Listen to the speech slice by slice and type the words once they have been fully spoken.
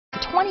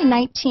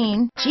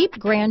2019 Jeep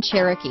Grand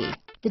Cherokee.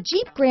 The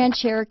Jeep Grand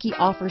Cherokee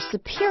offers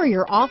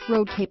superior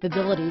off-road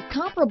capability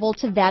comparable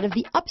to that of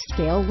the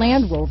upscale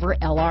Land Rover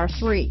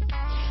LR3.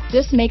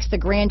 This makes the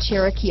Grand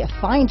Cherokee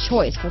a fine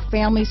choice for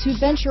families who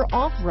venture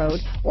off-road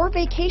or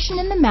vacation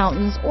in the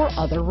mountains or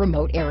other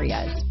remote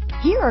areas.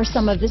 Here are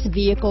some of this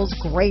vehicle's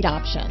great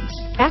options: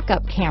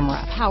 backup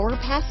camera, power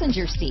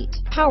passenger seat,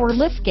 power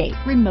liftgate,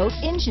 remote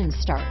engine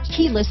start,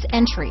 keyless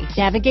entry,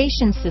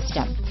 navigation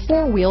system,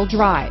 four-wheel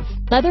drive,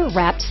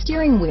 leather-wrapped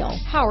steering wheel,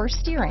 power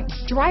steering,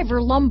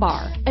 driver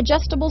lumbar,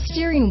 adjustable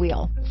steering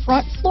wheel,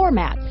 front floor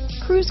mats,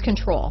 cruise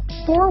control,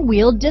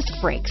 four-wheel disc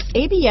brakes,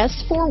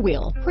 ABS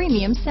four-wheel,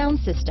 premium sound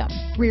system,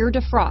 rear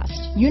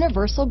defrost,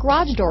 universal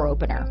garage door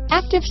opener,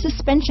 active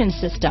suspension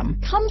system.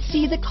 Come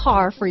see the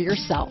car for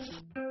yourself.